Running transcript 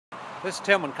This is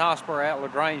Tilmon Cosper at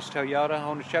LaGrange Toyota. I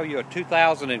want to show you a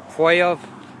 2012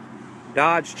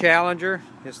 Dodge Challenger.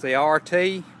 It's the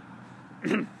RT,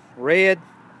 red.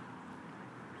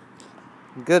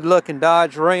 Good looking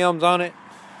Dodge rims on it.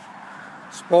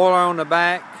 Spoiler on the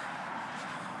back.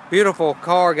 Beautiful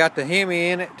car, got the Hemi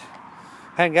in it.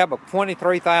 Hadn't got about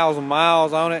 23,000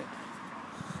 miles on it.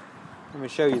 Let me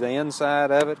show you the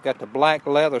inside of it. Got the black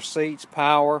leather seats,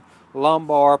 power,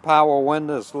 lumbar, power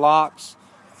windows, locks,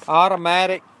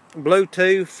 automatic,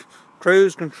 Bluetooth,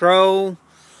 cruise control,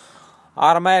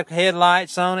 automatic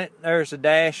headlights on it. There's the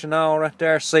dash and all right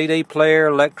there. CD player,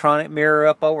 electronic mirror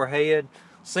up overhead.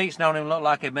 Seats don't even look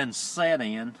like they've been set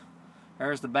in.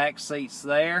 There's the back seats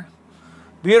there.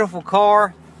 Beautiful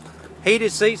car.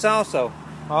 Heated seats also.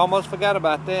 I almost forgot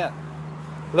about that.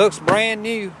 Looks brand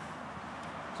new.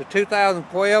 It's a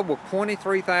 2012 with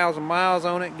 23,000 miles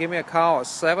on it. Give me a call at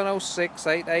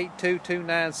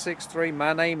 706-882-2963.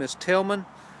 My name is Tilmon.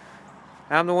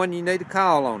 I'm the one you need to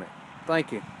call on it.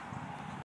 Thank you.